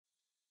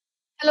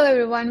Hello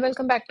everyone,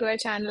 welcome back to our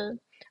channel.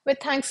 With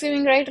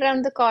Thanksgiving right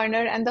around the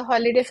corner and the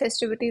holiday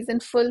festivities in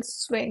full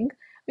swing,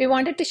 we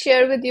wanted to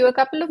share with you a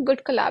couple of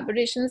good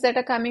collaborations that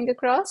are coming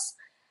across.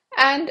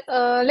 And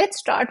let's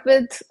start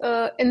with,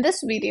 in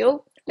this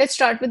video, let's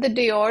start with the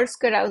Dior's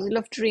Carousel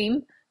of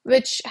Dream,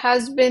 which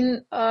has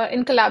been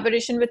in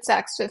collaboration with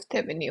Saks Fifth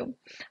Avenue.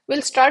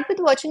 We'll start with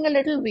watching a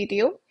little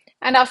video,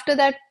 and after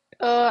that,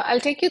 I'll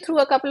take you through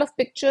a couple of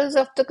pictures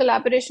of the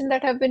collaboration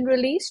that have been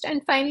released,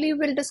 and finally,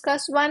 we'll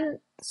discuss one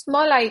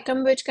small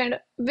item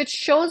which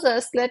shows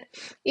us that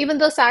even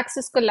though Saks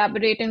is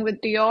collaborating with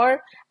Dior,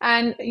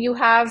 and you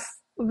have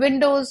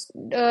windows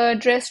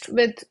dressed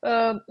with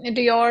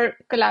Dior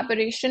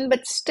collaboration,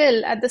 but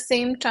still at the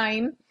same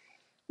time,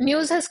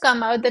 news has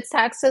come out that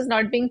Saks has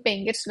not been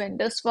paying its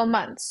vendors for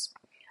months.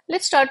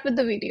 Let's start with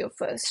the video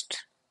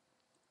first.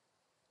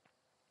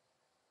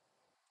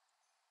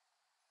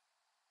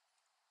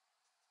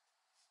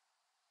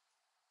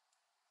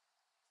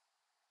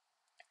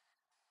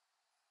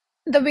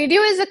 The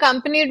video is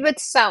accompanied with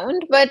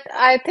sound, but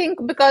I think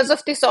because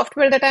of the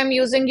software that I'm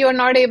using, you're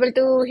not able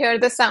to hear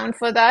the sound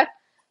for that.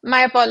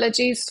 My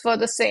apologies for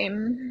the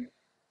same.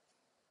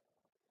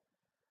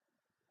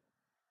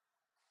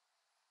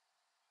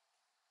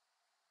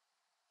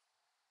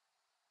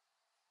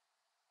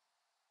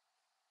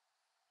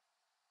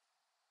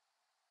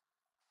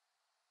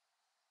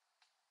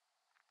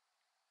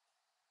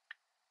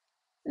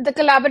 The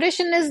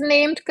collaboration is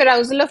named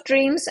Carousel of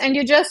Dreams, and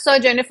you just saw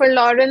Jennifer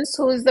Lawrence,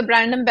 who is the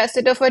brand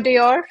ambassador for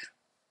Dior.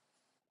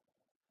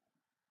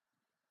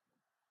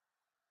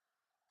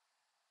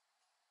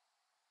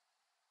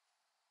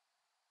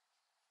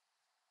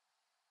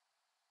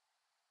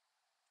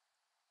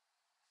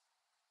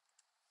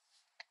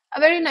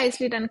 A very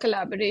nicely done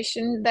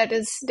collaboration, that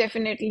is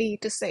definitely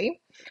to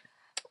say.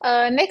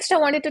 Next, I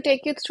wanted to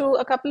take you through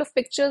a couple of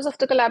pictures of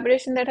the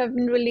collaboration that have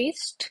been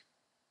released.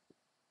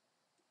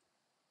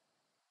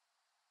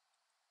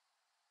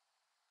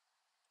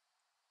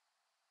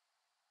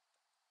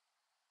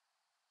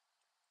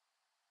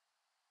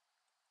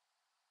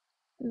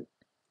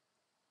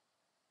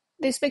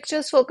 These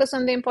pictures focus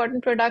on the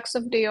important products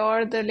of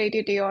Dior, the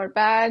Lady Dior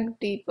bag,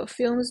 the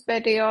perfumes by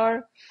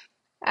Dior,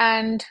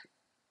 and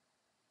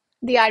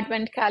the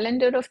advent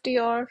calendar of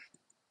Dior.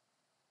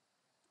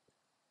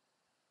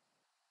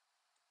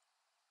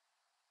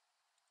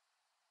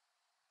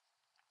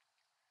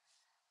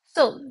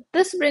 So,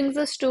 this brings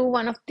us to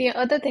one of the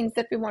other things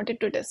that we wanted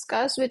to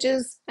discuss, which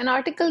is an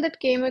article that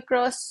came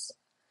across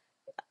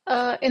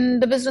in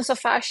the business of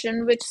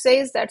fashion, which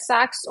says that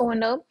Saks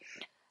owner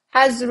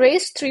has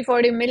raised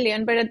 340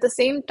 million, but at the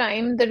same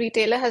time, the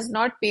retailer has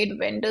not paid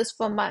vendors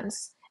for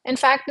months. In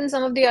fact, in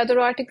some of the other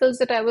articles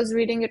that I was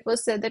reading, it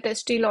was said that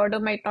Estee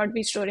Lauder might not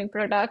be storing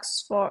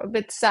products for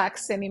with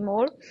Saks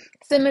anymore.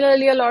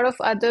 Similarly, a lot of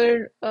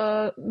other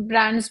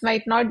brands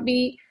might not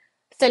be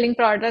selling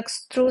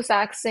products through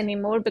Saks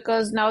anymore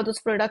because now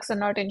those products are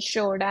not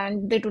insured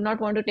and they do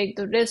not want to take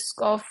the risk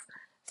of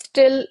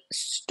still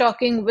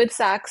stocking with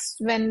Saks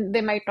when they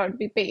might not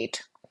be paid.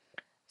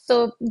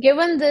 So,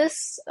 given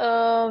this,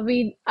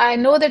 I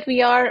know that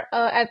we are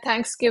at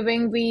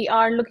Thanksgiving, we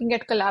are looking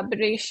at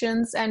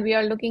collaborations and we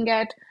are looking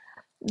at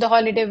the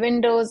holiday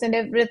windows and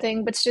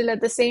everything, but still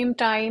at the same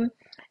time,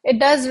 it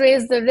does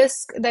raise the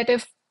risk that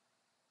if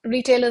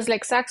retailers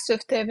like Saks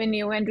Fifth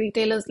Avenue and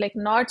retailers like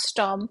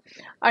Nordstrom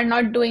are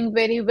not doing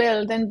very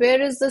well, then where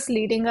is this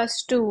leading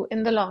us to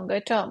in the longer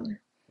term?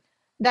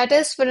 That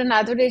is for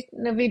another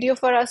video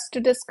for us to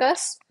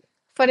discuss.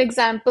 For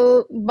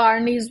example,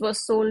 Barney's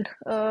was sold,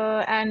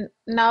 and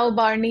now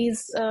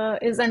Barney's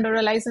is under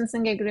a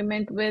licensing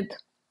agreement with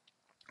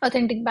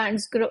Authentic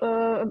brand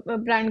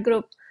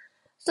group.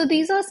 So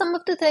these are some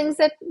of the things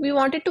that we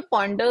wanted to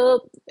ponder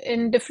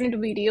in different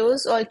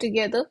videos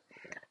altogether.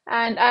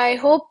 And I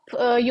hope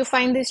you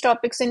find these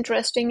topics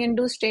interesting and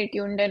do stay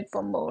tuned in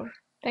for more.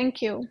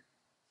 Thank you.